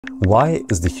Why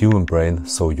is the human brain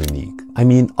so unique? I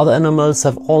mean, other animals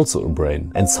have also a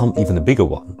brain, and some even a bigger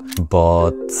one.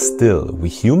 But still, we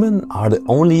humans are the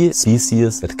only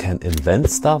species that can invent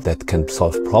stuff, that can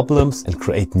solve problems and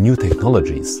create new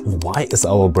technologies. Why is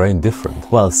our brain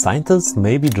different? Well, scientists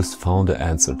maybe just found the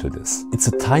answer to this. It's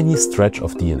a tiny stretch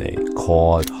of DNA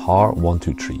called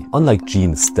HAR123. Unlike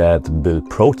genes that build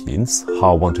proteins,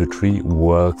 HAR123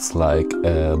 works like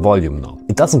a volume knob.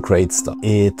 It doesn't create stuff.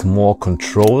 It more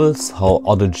controls how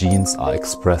other genes are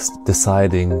expressed,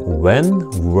 deciding when,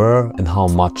 where and how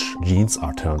much genes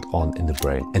are turned on in the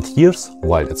brain. And here's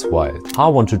why it's wild.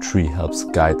 HAR123 helps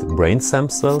guide brain stem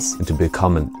cells into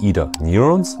becoming either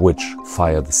neurons, which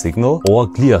fire the signal, or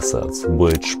glial cells,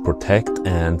 which protect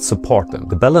and support them.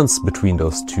 The balance between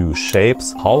those two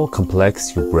shapes how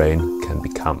complex your brain can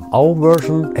become. Our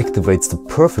version activates the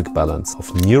perfect balance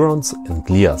of neurons and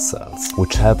glial cells,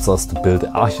 which helps us to build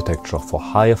the architecture for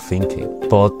higher thinking.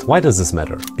 But why does this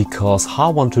matter? Because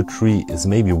HAR123 is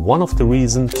maybe one of the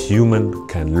reasons humans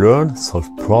can learn, solve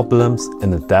problems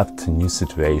and adapt to new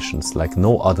situations like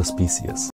no other species.